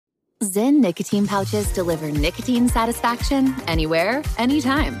Zyn nicotine pouches deliver nicotine satisfaction anywhere,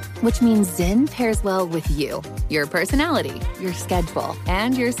 anytime, which means Zyn pairs well with you, your personality, your schedule,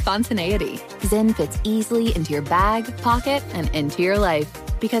 and your spontaneity. Zyn fits easily into your bag, pocket, and into your life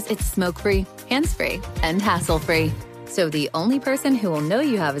because it's smoke-free, hands-free, and hassle-free. So the only person who will know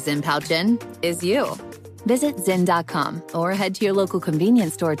you have a Zyn pouch in is you. Visit Zyn.com or head to your local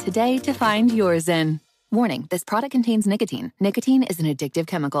convenience store today to find your Zyn. Warning, this product contains nicotine. Nicotine is an addictive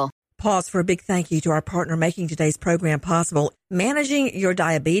chemical. Pause for a big thank you to our partner making today's program possible. Managing your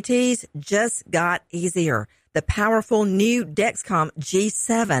diabetes just got easier. The powerful new Dexcom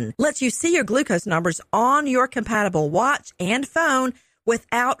G7 lets you see your glucose numbers on your compatible watch and phone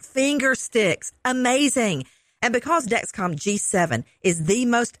without finger sticks. Amazing. And because Dexcom G7 is the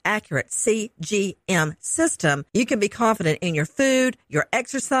most accurate CGM system, you can be confident in your food, your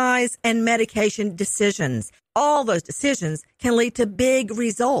exercise, and medication decisions. All those decisions can lead to big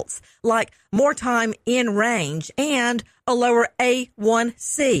results, like more time in range and a lower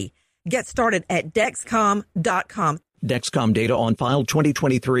A1C. Get started at Dexcom.com. Dexcom data on file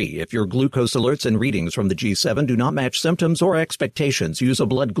 2023. If your glucose alerts and readings from the G7 do not match symptoms or expectations, use a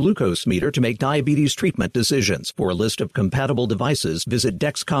blood glucose meter to make diabetes treatment decisions. For a list of compatible devices, visit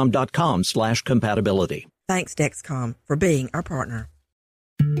Dexcom.com/compatibility. Thanks, Dexcom, for being our partner.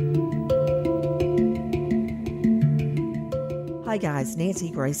 Hi, guys. Nancy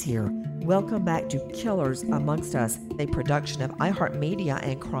Grace here. Welcome back to Killers Amongst Us, a production of iHeartMedia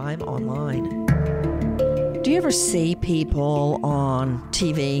and Crime Online. Do you ever see people on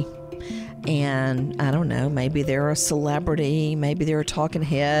TV and, I don't know, maybe they're a celebrity, maybe they're a talking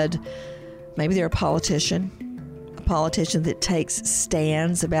head, maybe they're a politician that takes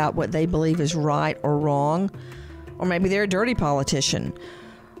stands about what they believe is right or wrong, or maybe they're a dirty politician.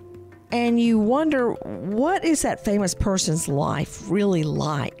 And you wonder, what is that famous person's life really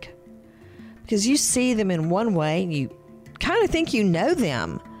like? Because you see them in one way and you kind of think you know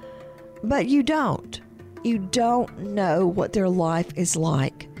them, but you don't. You don't know what their life is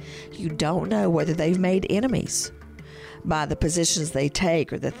like. You don't know whether they've made enemies by the positions they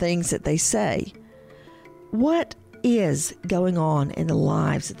take or the things that they say. What is going on in the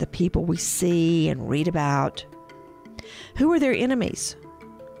lives of the people we see and read about? Who are their enemies?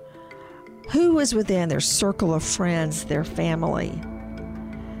 Who is within their circle of friends, their family?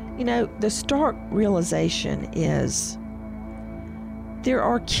 You know, the stark realization is there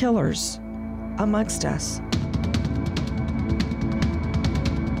are killers amongst us.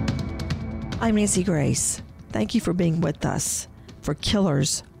 I'm Nancy Grace. Thank you for being with us for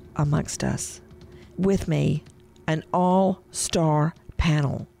Killers Amongst Us. With me, an all-star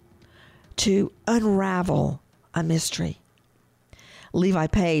panel to unravel a mystery. Levi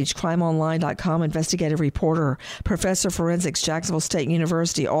Page, crimeonline.com investigative reporter, professor of forensics, Jacksonville State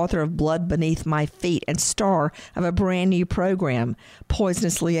University, author of Blood Beneath My Feet, and star of a brand new program,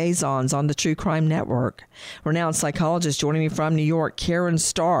 Poisonous Liaisons, on the True Crime Network. Renowned psychologist joining me from New York, Karen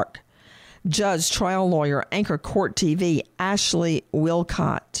Stark. Judge, trial lawyer, anchor Court TV, Ashley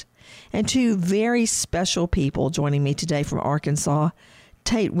Wilcott. And two very special people joining me today from Arkansas,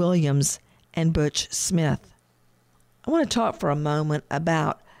 Tate Williams and Butch Smith. I want to talk for a moment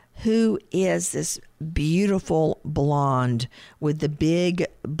about who is this beautiful blonde with the big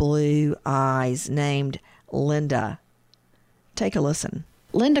blue eyes named Linda. Take a listen.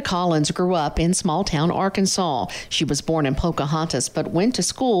 Linda Collins grew up in small-town Arkansas. She was born in Pocahontas but went to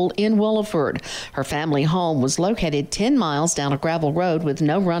school in Willowford. Her family home was located 10 miles down a gravel road with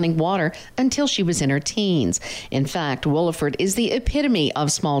no running water until she was in her teens. In fact, Willowford is the epitome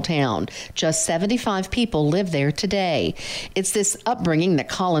of small town. Just 75 people live there today. It's this upbringing that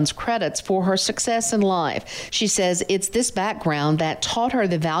Collins credits for her success in life. She says it's this background that taught her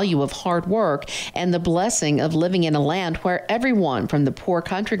the value of hard work and the blessing of living in a land where everyone from the poor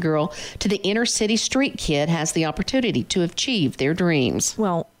country girl to the inner city street kid has the opportunity to achieve their dreams.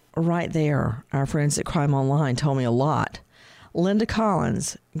 Well, right there, our friends at Crime Online told me a lot. Linda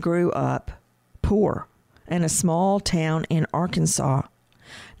Collins grew up poor in a small town in Arkansas.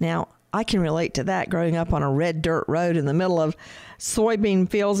 Now, I can relate to that, growing up on a red dirt road in the middle of soybean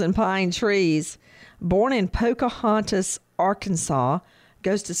fields and pine trees. Born in Pocahontas, Arkansas,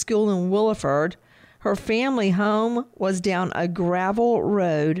 goes to school in Willowford. Her family home was down a gravel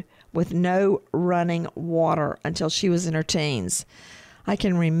road with no running water until she was in her teens. I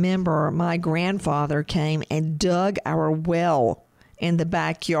can remember my grandfather came and dug our well in the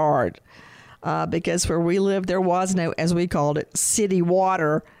backyard because where we lived, there was no, as we called it, city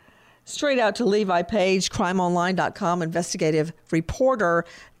water. Straight out to Levi Page, crimeonline.com investigative reporter.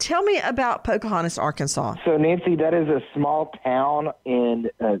 Tell me about Pocahontas, Arkansas. So, Nancy, that is a small town in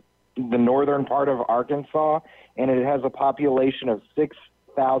the northern part of Arkansas, and it has a population of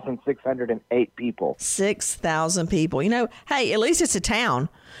 6,608 people. 6,000 people. You know, hey, at least it's a town.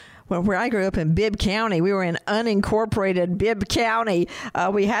 Where I grew up in Bibb County, we were in unincorporated Bibb County.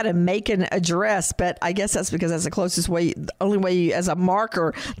 We had a Macon address, but I guess that's because that's the closest way, the only way as a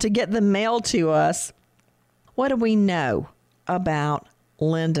marker to get the mail to us. What do we know about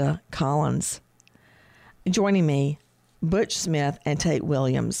Linda Collins? Joining me, Butch Smith and Tate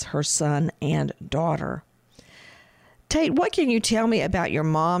Williams, her son and daughter. Tate, what can you tell me about your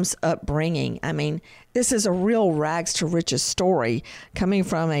mom's upbringing? I mean, this is a real rags to riches story, coming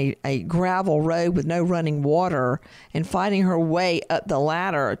from a gravel road with no running water and fighting her way up the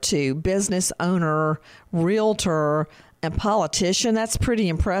ladder to business owner, realtor, and politician. That's pretty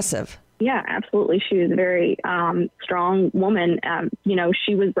impressive. Yeah, absolutely. She was a very strong woman.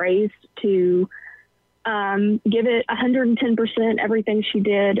 She was raised to give it 110%, everything she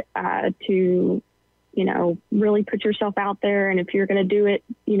did to really put yourself out there. And if you're going to do it,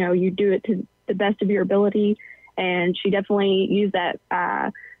 you do it to the best of your ability. And she definitely used that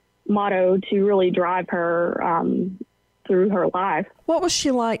motto to really drive her through her life. What was she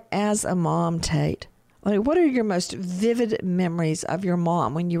like as a mom, Tate? Like, what are your most vivid memories of your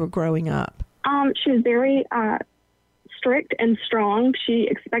mom when you were growing up? She was very strict and strong. She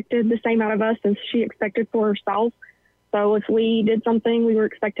expected the same out of us as she expected for herself. So if we did something, we were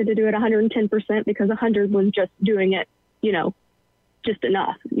expected to do it 110% because 100 was just doing it, just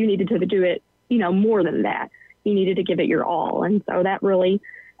enough. You needed to do it, more than that. You needed to give it your all. And so that really,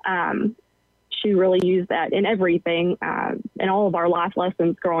 she really used that in everything, in all of our life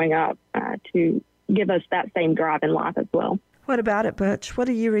lessons growing up to give us that same drive in life as well. What about it, Butch? What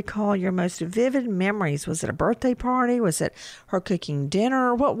do you recall your most vivid memories? Was it a birthday party? Was it her cooking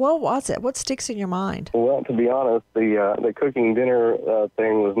dinner? What was it? What sticks in your mind? Well, to be honest, the cooking dinner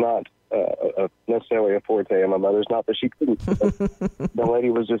thing was not necessarily a forte of my mother's. Not that she couldn't. The lady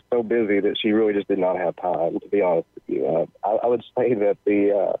was just so busy that she really just did not have time, to be honest with you. I would say that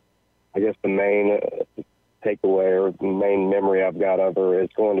the main takeaway or the main memory I've got of her is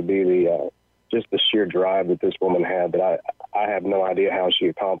going to be just the sheer drive that this woman had that I have no idea how she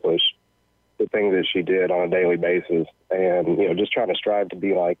accomplished the things that she did on a daily basis. And, just trying to strive to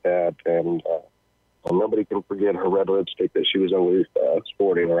be like that. And nobody can forget her red lipstick that she was always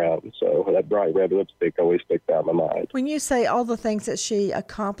sporting around. So that bright red lipstick always sticks out in my mind. When you say all the things that she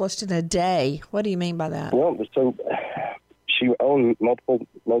accomplished in a day, what do you mean by that? Well, so she owned multiple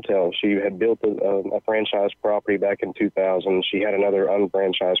motels. She had built a franchise property back in 2000. She had another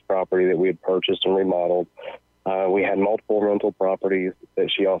unfranchised property that we had purchased and remodeled. We had multiple rental properties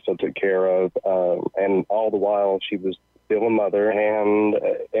that she also took care of. And all the while, she was still a mother.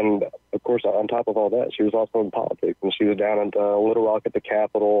 And of course, on top of all that, she was also in politics. And she was down at Little Rock at the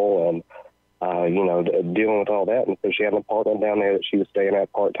Capitol and, dealing with all that. And so she had an apartment down there that she was staying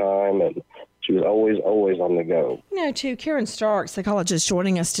at part-time. And she was always on the go. To Karen Stark, psychologist,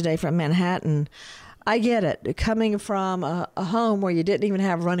 joining us today from Manhattan. I get it. Coming from a home where you didn't even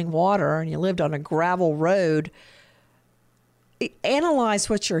have running water and you lived on a gravel road. Analyze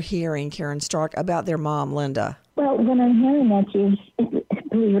what you're hearing, Karen Stark, about their mom, Linda. Well, when I'm hearing that,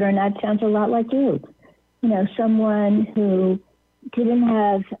 believe it or not, sounds a lot like you. Someone who didn't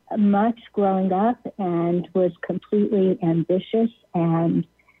have much growing up and was completely ambitious. And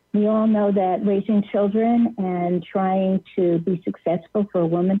we all know that raising children and trying to be successful for a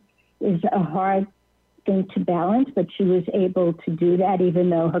woman is a hard thing to balance, but she was able to do that even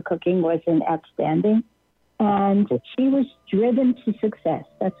though her cooking wasn't outstanding. And she was driven to success.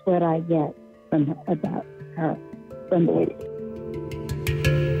 That's what I get about her from the lady.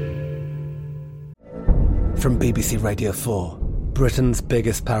 From BBC Radio 4, Britain's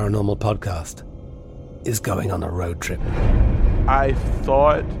biggest paranormal podcast is going on a road trip. I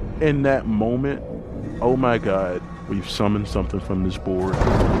thought in that moment, oh my God, we've summoned something from this board.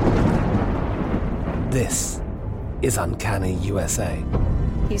 This is Uncanny USA.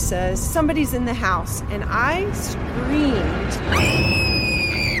 He says, somebody's in the house, and I screamed.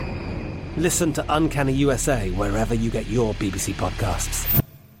 Listen to Uncanny USA wherever you get your BBC podcasts,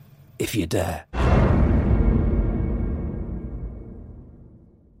 if you dare.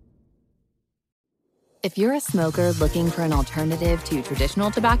 If you're a smoker looking for an alternative to traditional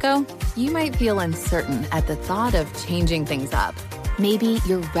tobacco, you might feel uncertain at the thought of changing things up. Maybe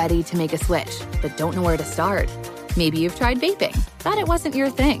you're ready to make a switch, but don't know where to start. Maybe you've tried vaping, thought it wasn't your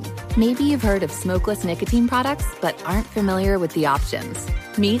thing. Maybe you've heard of smokeless nicotine products, but aren't familiar with the options.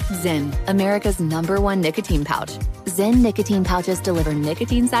 Meet Zyn, America's #1 nicotine pouch. Zyn nicotine pouches deliver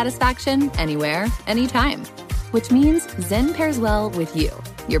nicotine satisfaction anywhere, anytime. Which means Zyn pairs well with you.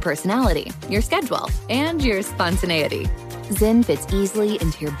 your personality, your schedule, and your spontaneity. Zyn fits easily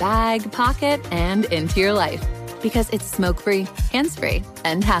into your bag, pocket, and into your life because it's smoke-free, hands-free,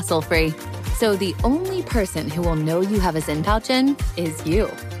 and hassle-free. So the only person who will know you have a Zyn pouch in is you.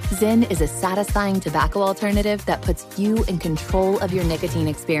 Zyn is a satisfying tobacco alternative that puts you in control of your nicotine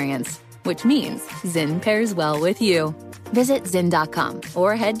experience, which means Zyn pairs well with you. Visit Zyn.com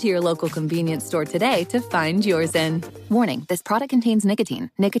or head to your local convenience store today to find your Zyn. Warning, this product contains nicotine.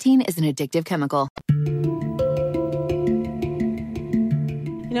 Nicotine is an addictive chemical.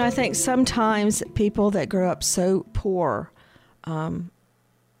 You know, I think sometimes people that grow up so poor,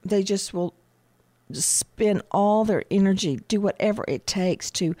 they just will spend all their energy, do whatever it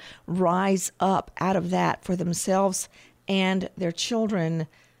takes to rise up out of that for themselves and their children.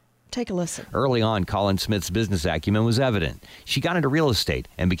 Take a listen. Early on, Colin Smith's business acumen was evident. She got into real estate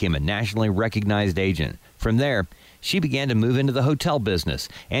and became a nationally recognized agent. From there, she began to move into the hotel business,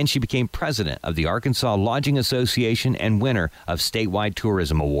 and she became president of the Arkansas Lodging Association and winner of statewide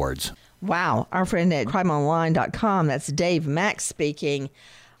tourism awards. Wow. Our friend at crimeonline.com, that's Dave Mack speaking.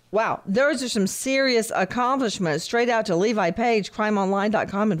 Wow. Those are some serious accomplishments. Straight out to Levi Page,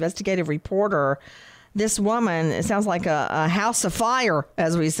 crimeonline.com investigative reporter. This woman, it sounds like a house of fire,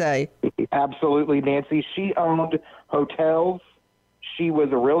 as we say. Absolutely, Nancy. She owned hotels. She was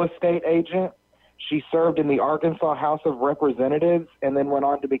a real estate agent. She served in the Arkansas House of Representatives and then went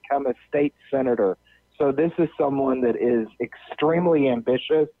on to become a state senator. So this is someone that is extremely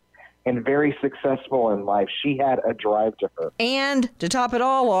ambitious and very successful in life. She had a drive to her. And to top it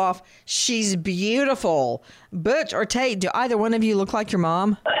all off, she's beautiful. Butch or Tate, do either one of you look like your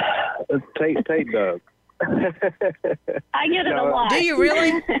mom? Tate does. I get it a lot. Do you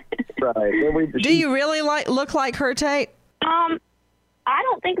really? Right. Do you really look like her, Tate? I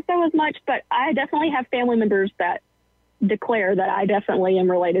don't think so as much, but I definitely have family members that declare that I definitely am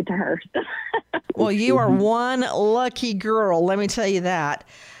related to her. Well, you are one lucky girl, let me tell you that.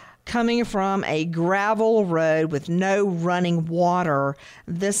 Coming from a gravel road with no running water,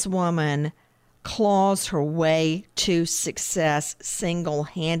 this woman claws her way to success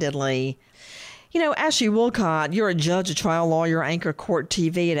single-handedly. You know, Ashley Wilcott, you're a judge, a trial lawyer, anchor Court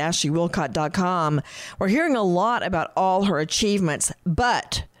TV at AshleyWilcott.com. We're hearing a lot about all her achievements,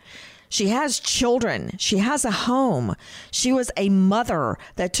 but she has children. She has a home. She was a mother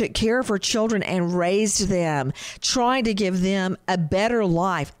that took care of her children and raised them, trying to give them a better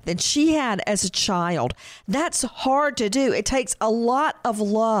life than she had as a child. That's hard to do. It takes a lot of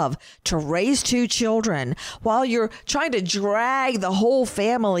love to raise two children while you're trying to drag the whole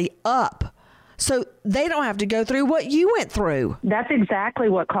family up so they don't have to go through what you went through. That's exactly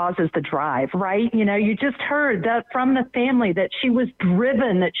what causes the drive, right? You know, you just heard that from the family, that she was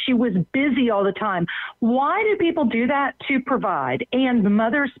driven, that she was busy all the time. Why do people do that? To provide. And the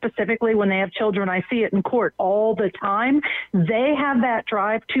mothers specifically, when they have children, I see it in court all the time. They have that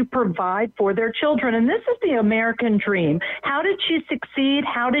drive to provide for their children. And this is the American dream. How did she succeed?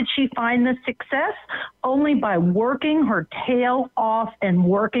 How did she find the success? Only by working her tail off and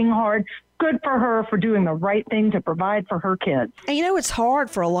working hard. Good for her for doing the right thing to provide for her kids. And you know, it's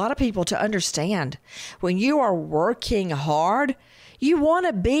hard for a lot of people to understand. When you are working hard, you want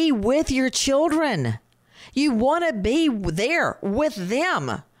to be with your children. You want to be there with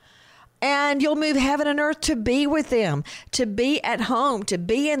them. And you'll move heaven and earth to be with them, to be at home, to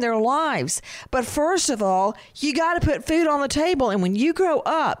be in their lives. But first of all, you got to put food on the table. And when you grow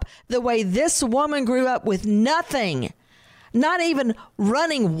up the way this woman grew up with nothing, not even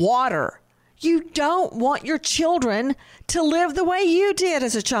running water, you don't want your children to live the way you did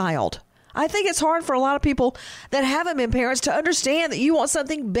as a child. I think it's hard for a lot of people that haven't been parents to understand that you want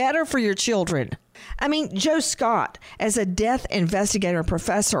something better for your children. I mean, Joe Scott, as a death investigator and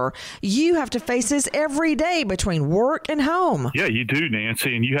professor, you have to face this every day between work and home. Yeah, you do,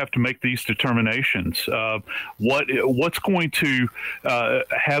 Nancy, and you have to make these determinations. What's going to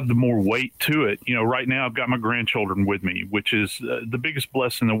have the more weight to it? You know, right now I've got my grandchildren with me, which is the biggest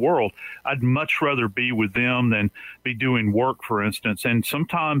blessing in the world. I'd much rather be with them than be doing work, for instance. And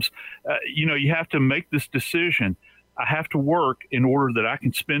sometimes, you have to make this decision. I have to work in order that I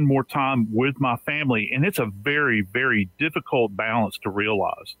can spend more time with my family. And it's a very, very difficult balance to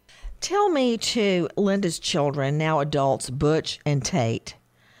realize. Tell me to Linda's children, now adults, Butch and Tate.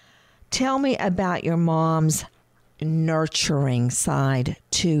 Tell me about your mom's nurturing side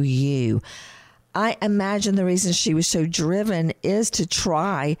to you. I imagine the reason she was so driven is to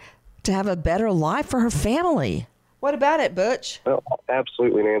try to have a better life for her family. What about it, Butch? Well,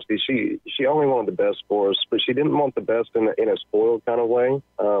 absolutely, Nancy. She only wanted the best for us, but she didn't want the best in a spoiled kind of way.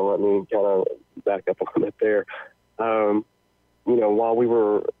 Let me kind of back up a little bit there. while we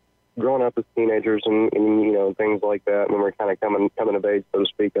were growing up as teenagers and things like that, when we were kind of coming of age, so to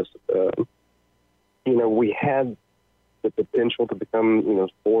speak, we had the potential to become,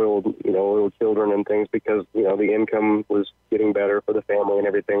 spoiled, little children and things because, the income was getting better for the family and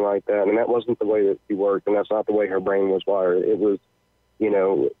everything like that. And that wasn't the way that she worked, and that's not the way her brain was wired. It was,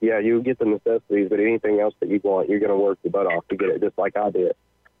 you get the necessities, but anything else that you want, you're going to work your butt off to get it, just like I did.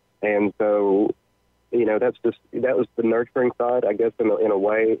 And so, that was the nurturing side, I guess, in a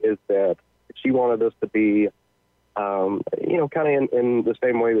way, is that she wanted us to be, kind of in the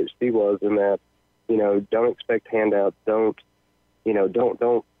same way that she was, in that, don't expect handouts. Don't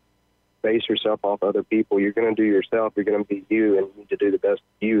base yourself off other people. You're going to do yourself. You're going to be you, and you need to do the best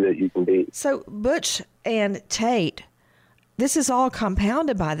you that you can be. So Butch and Tate, this is all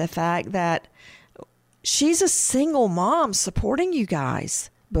compounded by the fact that she's a single mom supporting you guys.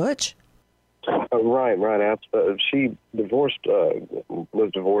 Butch? Right. She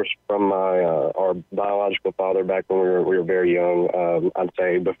was divorced from our biological father back when we were very young. I'd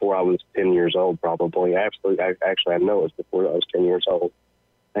say before I was 10 years old, probably. Actually, I know it was before I was 10 years old.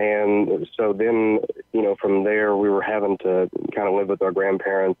 And so then, from there, we were having to kind of live with our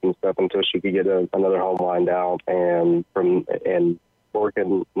grandparents and stuff until she could get another home lined out, and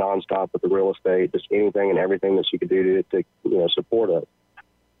working nonstop with the real estate, just anything and everything that she could do to support us.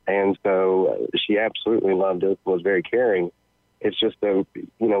 And so she absolutely loved it, was very caring. It's just that,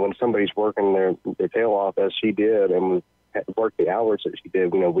 when somebody's working their tail off as she did and worked the hours that she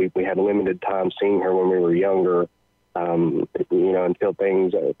did, we had limited time seeing her when we were younger, until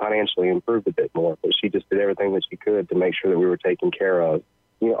things financially improved a bit more. But she just did everything that she could to make sure that we were taken care of.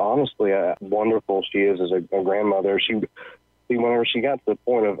 Honestly, wonderful she is as a grandmother. Whenever she got to the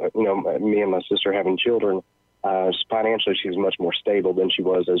point of, me and my sister having children, financially, she was much more stable than she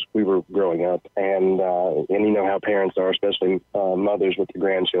was as we were growing up. And how parents are, especially mothers with the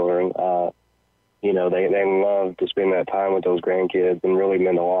grandchildren. They love to spend that time with those grandkids and really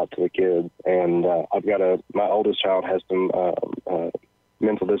meant a lot to the kids. And I've got my oldest child has some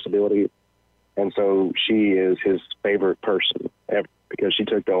mental disability. And so she is his favorite person ever because she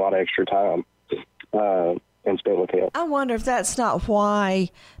took a lot of extra time and spent with him. I wonder if that's not why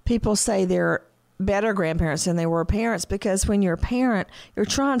people say they're better grandparents than they were parents, because when you're a parent, you're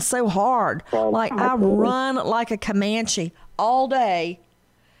trying so hard. Like I run like a Comanche all day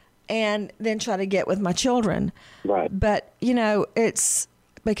and then try to get with my children. Right. But, it's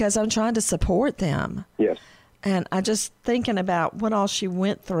because I'm trying to support them. Yes. And I just thinking about what all she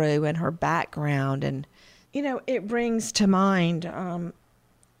went through and her background. And, it brings to mind,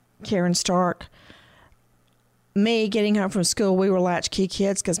 Karen Stark, me getting home from school. We were latchkey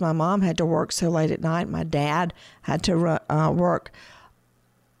kids because my mom had to work so late at night. My dad had to work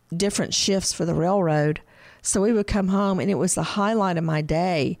different shifts for the railroad. So we would come home, and it was the highlight of my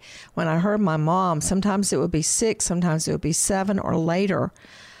day when I heard my mom, sometimes it would be 6, sometimes it would be 7 or later,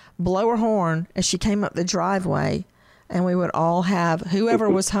 blow her horn as she came up the driveway, and we would all have, whoever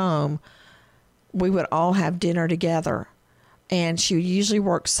was home, we would all have dinner together. And she usually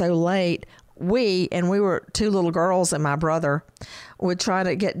worked so late, we were 2 little girls and my brother, would try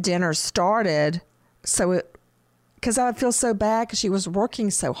to get dinner started because I would feel so bad because she was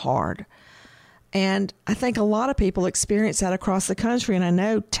working so hard. And I think a lot of people experience that across the country, and I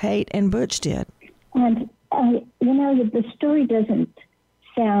know Tate and Butch did. And, the story doesn't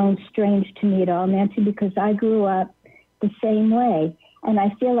sound strange to me at all, Nancy, because I grew up the same way. And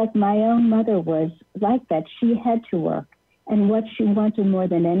I feel like my own mother was like that. She had to work. And what she wanted more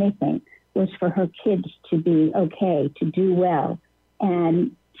than anything was for her kids to be okay, to do well,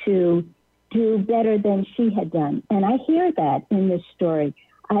 and to do better than she had done. And I hear that in this story.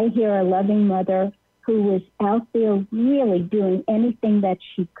 I hear a loving mother who was out there really doing anything that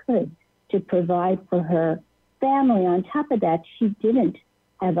she could to provide for her family. On top of that, she didn't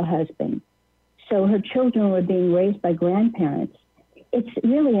have a husband. So her children were being raised by grandparents. It's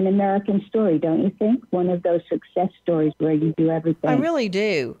really an American story, don't you think? One of those success stories where you do everything. I really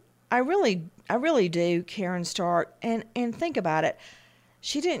do. I really do, Karen Stark. And think about it.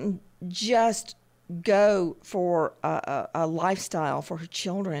 She didn't just go for a lifestyle for her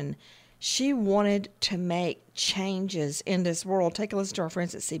children. She wanted to make changes in this world. Take a listen to our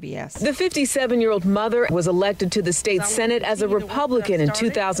friends at CBS. The 57-year-old mother was elected to the state Senate as a Republican in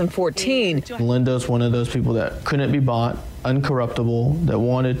 2014. Linda's one of those people that couldn't be bought, uncorruptible, that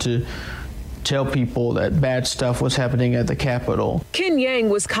wanted to tell people that bad stuff was happening at the Capitol. Ken Yang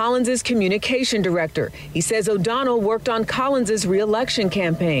was Collins's communication director. He says O'Donnell worked on Collins's re-election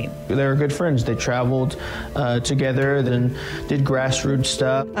campaign. They were good friends. They traveled together, then did grassroots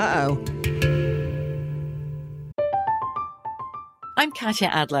stuff. Uh-oh. I'm Katya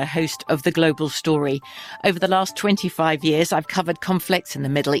Adler, host of The Global Story. Over the last 25 years, I've covered conflicts in the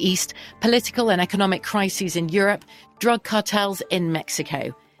Middle East, political and economic crises in Europe, drug cartels in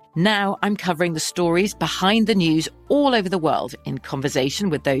Mexico. Now I'm covering the stories behind the news all over the world in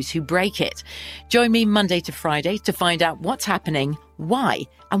conversation with those who break it. Join me Monday to Friday to find out what's happening, why,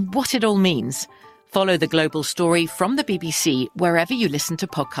 and what it all means. Follow The Global Story from the BBC wherever you listen to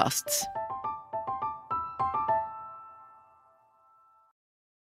podcasts.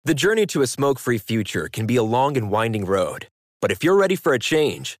 The journey to a smoke-free future can be a long and winding road. But if you're ready for a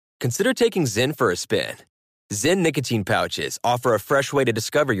change, consider taking Zyn for a spin. Zyn nicotine pouches offer a fresh way to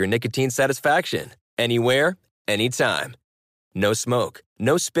discover your nicotine satisfaction. Anywhere, anytime. No smoke,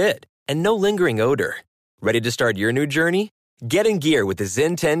 no spit, and no lingering odor. Ready to start your new journey? Get in gear with the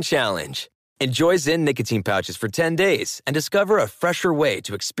Zyn 10 Challenge. Enjoy Zyn nicotine pouches for 10 days and discover a fresher way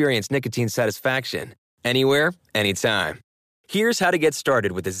to experience nicotine satisfaction. Anywhere, anytime. Here's how to get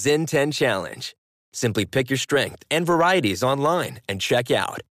started with the Zyn 10 Challenge. Simply pick your strength and varieties online and check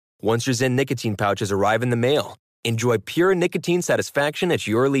out. Once your Zyn nicotine pouches arrive in the mail, enjoy pure nicotine satisfaction at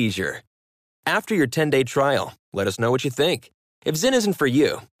your leisure. After your 10-day trial, let us know what you think. If Zyn isn't for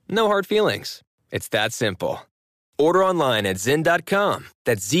you, no hard feelings. It's that simple. Order online at Zyn.com,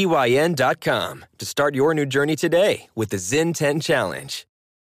 that's ZYN.com, to start your new journey today with the Zyn 10 Challenge.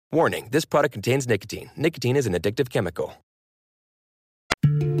 Warning, this product contains nicotine. Nicotine is an addictive chemical.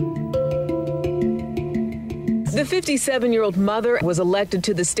 The 57-year-old mother was elected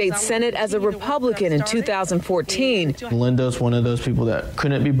to the state Senate as a Republican in 2014. Linda's one of those people that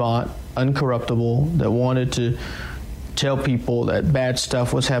couldn't be bought, uncorruptible, that wanted to tell people that bad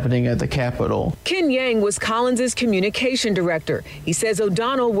stuff was happening at the Capitol. Ken Yang was Collins's communication director. He says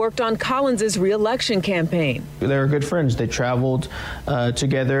O'Donnell worked on Collins's re-election campaign. They were good friends. They traveled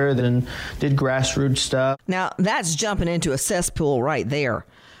together, then did grassroots stuff. Now, that's jumping into a cesspool right there.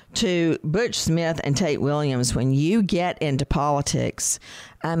 To Butch Smith and Tate Williams, when you get into politics,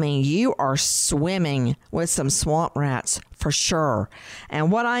 I mean, you are swimming with some swamp rats for sure.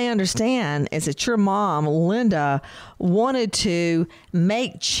 And what I understand is that your mom, Linda, wanted to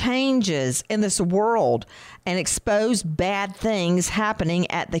make changes in this world and expose bad things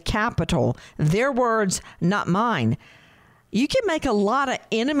happening at the Capitol. Their words, not mine. You can make a lot of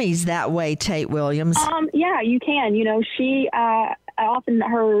enemies that way, Tate Williams. Yeah, you can. You know, I often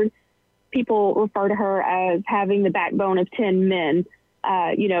heard people refer to her as having the backbone of 10 men.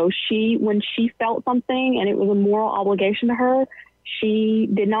 You know, when she felt something and it was a moral obligation to her, she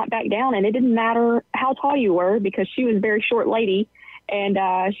did not back down. And it didn't matter how tall you were, because she was a very short lady, and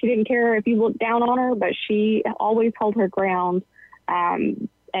she didn't care if you looked down on her, but she always held her ground.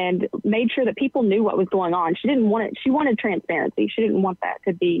 And made sure that people knew what was going on. She didn't want it. She wanted transparency. She didn't want that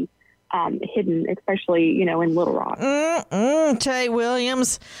to be hidden, especially, you know, in Little Rock. Tate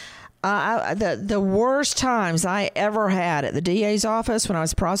Williams, the worst times I ever had at the DA's office when I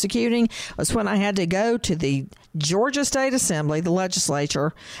was prosecuting was when I had to go to the Georgia State Assembly, the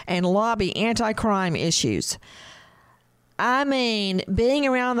legislature, and lobby anti-crime issues. I mean, being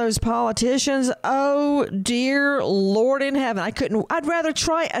around those politicians, oh, dear Lord in heaven. I'd rather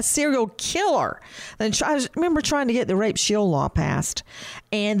try a serial killer than I remember trying to get the rape shield law passed.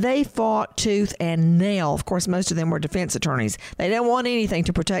 And they fought tooth and nail. Of course, most of them were defense attorneys. They didn't want anything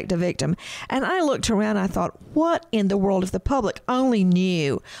to protect the victim. And I looked around and I thought, what in the world if the public only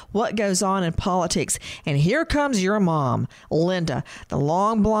knew what goes on in politics? And here comes your mom, Linda, the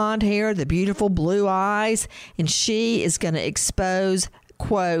long blonde hair, the beautiful blue eyes, and she is going to expose,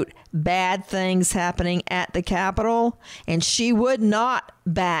 quote, bad things happening at the Capitol, and she would not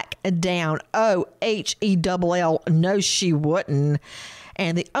back down. OHELL, no, she wouldn't.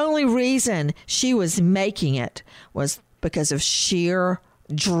 And the only reason she was making it was because of sheer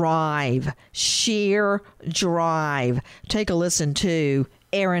drive. Take a listen to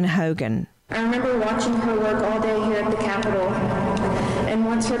Erin Hogan. I remember watching her work all day here at the Capitol. And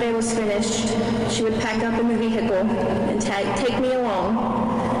once her day was finished, she would pack up in the vehicle and take me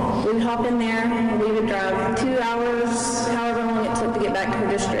along. We would hop in there, and we would drive 2 hours, however long it took to get back to her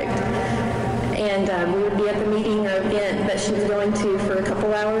district. And we would be at the meeting or event that she was going to for a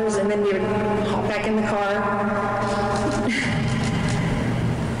couple hours, and then we would hop back in the car.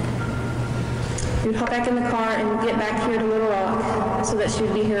 We would hop back in the car and get back here to Little Rock so that she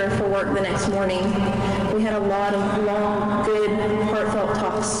would be here for work the next morning. We had a lot of long, good, heartfelt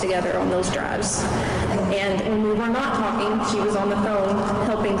talks together on those drives. And when we were not talking, she was on the phone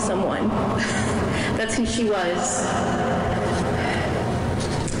helping someone. That's who she was.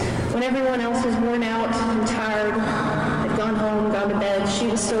 When everyone else was worn out and tired, had gone home, gone to bed. She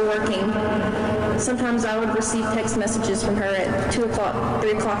was still working. Sometimes I would receive text messages from her at 2 o'clock,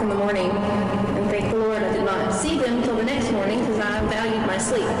 3 o'clock in the morning, and thank the Lord I did not see them until the next morning because I valued my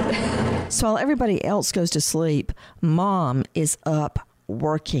sleep. So while everybody else goes to sleep, Mom is up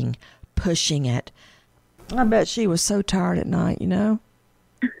working, pushing it. I bet she was so tired at night, you know?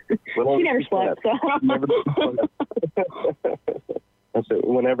 She never slept, so. I said,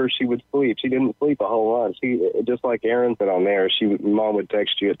 whenever she would sleep, she didn't sleep a whole lot. She, just like Aaron said on there, Mom would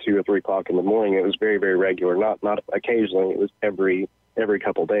text you at 2 or 3 o'clock in the morning. It was very, very regular. Not occasionally. It was every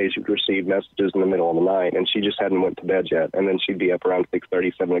couple of days you'd receive messages in the middle of the night, and she just hadn't went to bed yet. And then she'd be up around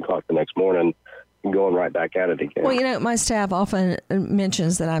 6:30, 7 o'clock the next morning and going right back at it again. Well, you know, my staff often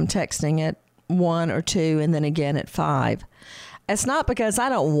mentions that I'm texting at 1 or 2 and then again at 5. It's not because I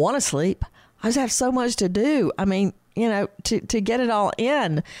don't want to sleep. I just have so much to do. I mean, you know, to get it all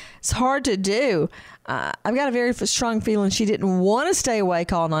in, it's hard to do. I've got a very strong feeling she didn't want to stay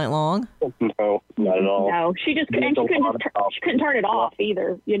awake all night long. No, not at all. No, she couldn't turn it off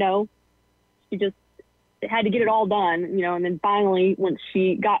either, you know. She just had to get it all done, you know, and then finally, once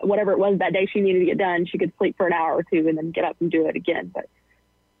she got whatever it was that day she needed to get done, she could sleep for an hour or two and then get up and do it again.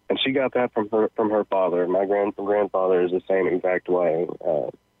 And she got that from her father. My grandfather is the same exact way.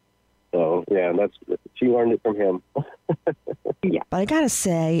 So, yeah, she learned it from him. Yeah. But I got to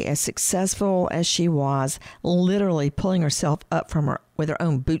say, as successful as she was, literally pulling herself up with her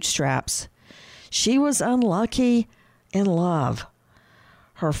own bootstraps, she was unlucky in love.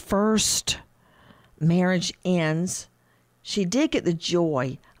 Her first marriage ends. She did get the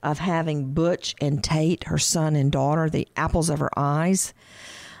joy of having Butch and Tate, her son and daughter, the apples of her eyes.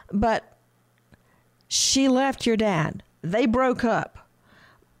 But she left your dad. They broke up.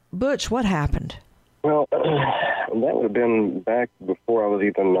 Butch, what happened? Well, that would have been back before I was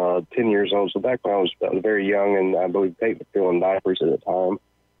even 10 years old. So back when I was very young, and I believe Tate was still in diapers at the time.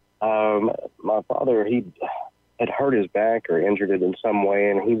 My father, he had hurt his back or injured it in some way,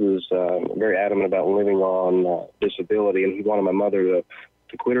 and he was very adamant about living on disability, and he wanted my mother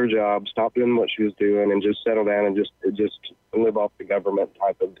to quit her job, stop doing what she was doing, and just settle down and just live off the government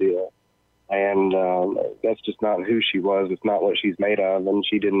type of deal. And that's just not who she was. It's not what she's made of, and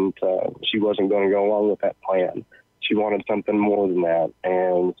she wasn't going to go along with that plan. She wanted something more than that.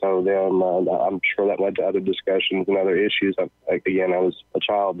 And so then I'm sure that led to other discussions and other issues. Again, I was a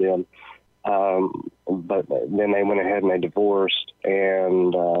child then. But then they went ahead and they divorced,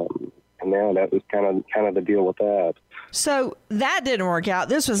 and now that was kind of the deal with that. So that didn't work out.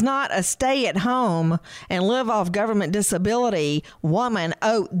 This was not a stay-at-home and live off government disability woman.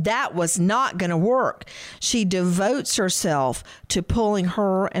 Oh, that was not going to work. She devotes herself to pulling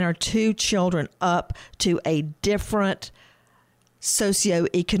her and her 2 children up to a different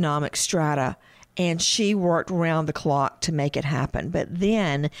socioeconomic strata. And she worked round the clock to make it happen. But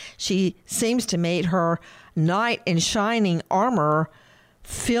then she seems to meet her knight in shining armor,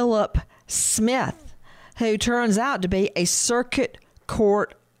 Philip Smith, who turns out to be a circuit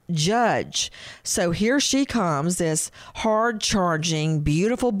court judge. So here she comes, this hard-charging,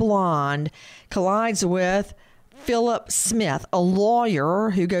 beautiful blonde, collides with Philip Smith, a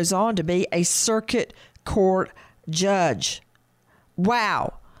lawyer who goes on to be a circuit court judge.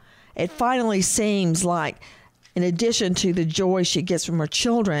 Wow. It finally seems like, in addition to the joy she gets from her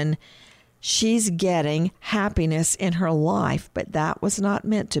children, she's getting happiness in her life, but that was not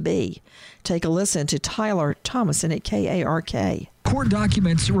meant to be. Take a listen to Tyler Thomason at KARK. Court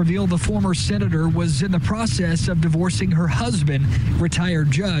documents reveal the former senator was in the process of divorcing her husband, retired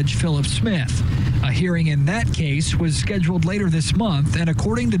Judge Philip Smith. A hearing in that case was scheduled later this month, and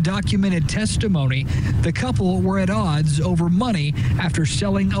according to documented testimony, the couple were at odds over money after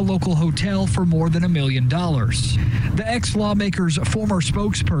selling a local hotel for more than $1 million. The ex-lawmaker's former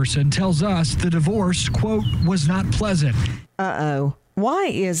spokesperson tells us the divorce, quote, was not pleasant. Uh-oh. Why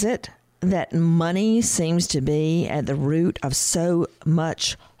is it that money seems to be at the root of so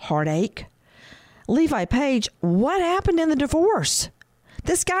much heartache? Levi Page, what happened in the divorce?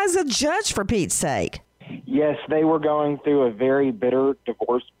 This guy's a judge, for Pete's sake. Yes, they were going through a very bitter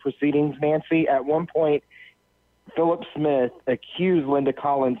divorce proceedings, Nancy. At one point, Philip Smith accused Linda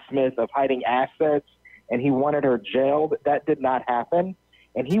Collins Smith of hiding assets, and he wanted her jailed. That did not happen.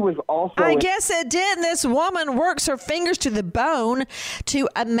 And he was also... I guess it didn't. This woman works her fingers to the bone to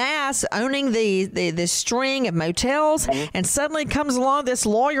amass owning the string of motels, and suddenly comes along this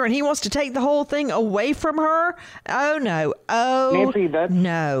lawyer and he wants to take the whole thing away from her? Oh, no. Oh, Nancy,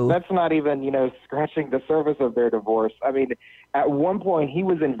 no. That's not even, scratching the surface of their divorce. I mean, at one point he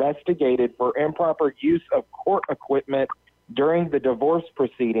was investigated for improper use of court equipment during the divorce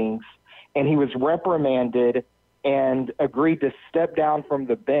proceedings, and he was reprimanded and agreed to step down from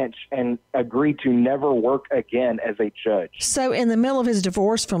the bench and agreed to never work again as a judge. So in the middle of his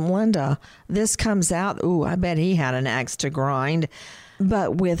divorce from Linda, this comes out. Ooh, I bet he had an axe to grind.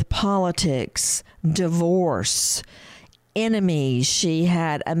 But with politics, divorce, enemies she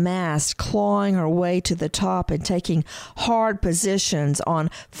had amassed, clawing her way to the top and taking hard positions on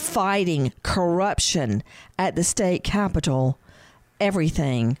fighting corruption at the state capitol,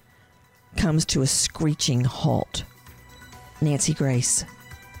 everything comes to a screeching halt. Nancy Grace,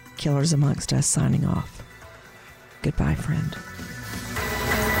 Killers Amongst Us, signing off. Goodbye, friend.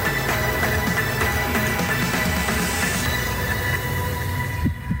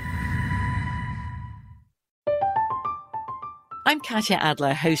 I'm Katya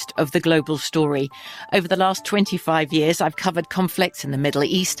Adler, host of The Global Story. Over the last 25 years, I've covered conflicts in the Middle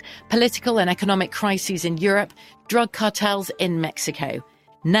East, political and economic crises in Europe, drug cartels in Mexico.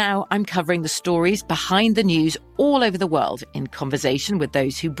 Now I'm covering the stories behind the news all over the world in conversation with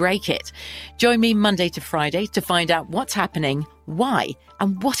those who break it. Join me Monday to Friday to find out what's happening, why,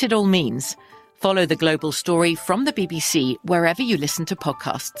 and what it all means. Follow The Global Story from the BBC wherever you listen to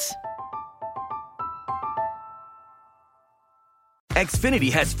podcasts.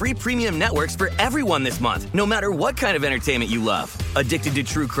 Xfinity has free premium networks for everyone this month, no matter what kind of entertainment you love. Addicted to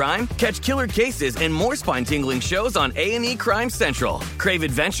true crime? Catch killer cases and more spine-tingling shows on A&E Crime Central. Crave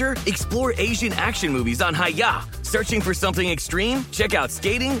adventure? Explore Asian action movies on Hi-Ya. Searching for something extreme? Check out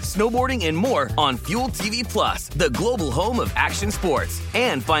skating, snowboarding, and more on Fuel TV Plus, the global home of action sports.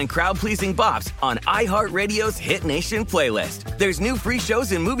 And find crowd-pleasing bops on iHeartRadio's Hit Nation playlist. There's new free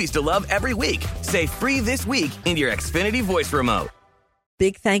shows and movies to love every week. Say free this week in your Xfinity voice remote.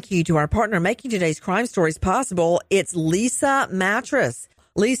 Big thank you to our partner making today's crime stories possible. It's Leesa Mattress.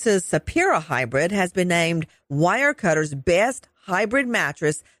 Leesa's Sapira Hybrid has been named Wirecutter's best hybrid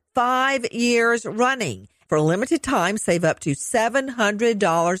mattress 5 years running. For a limited time, save up to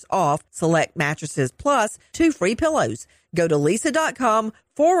 $700 off select mattresses plus 2 free pillows. Go to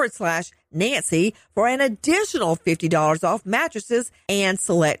Leesa.com/Nancy for an additional $50 off mattresses and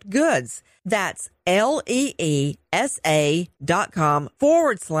select goods. That's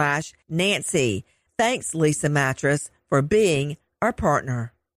LEESA.com/Nancy. Thanks, Leesa Mattress, for being our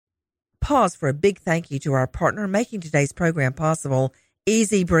partner. Pause for a big thank you to our partner making today's program possible,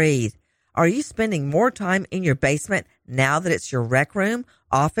 Easy Breathe. Are you spending more time in your basement now that it's your rec room,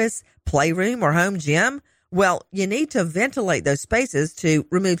 office, playroom, or home gym? Well, you need to ventilate those spaces to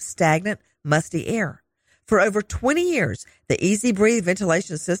remove stagnant, musty air. For over 20 years, the Easy Breathe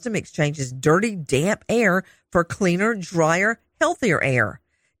ventilation system exchanges dirty, damp air for cleaner, drier, healthier air.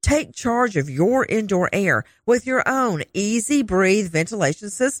 Take charge of your indoor air with your own Easy Breathe ventilation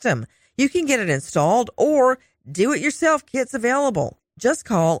system. You can get it installed or do-it-yourself kits available. Just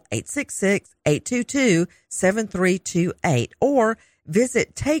call 866-822-7328 or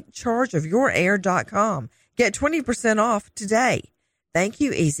visit TakeChargeOfYourAir.com. Get 20% off today. Thank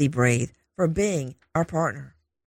you, Easy Breathe, for being our partner.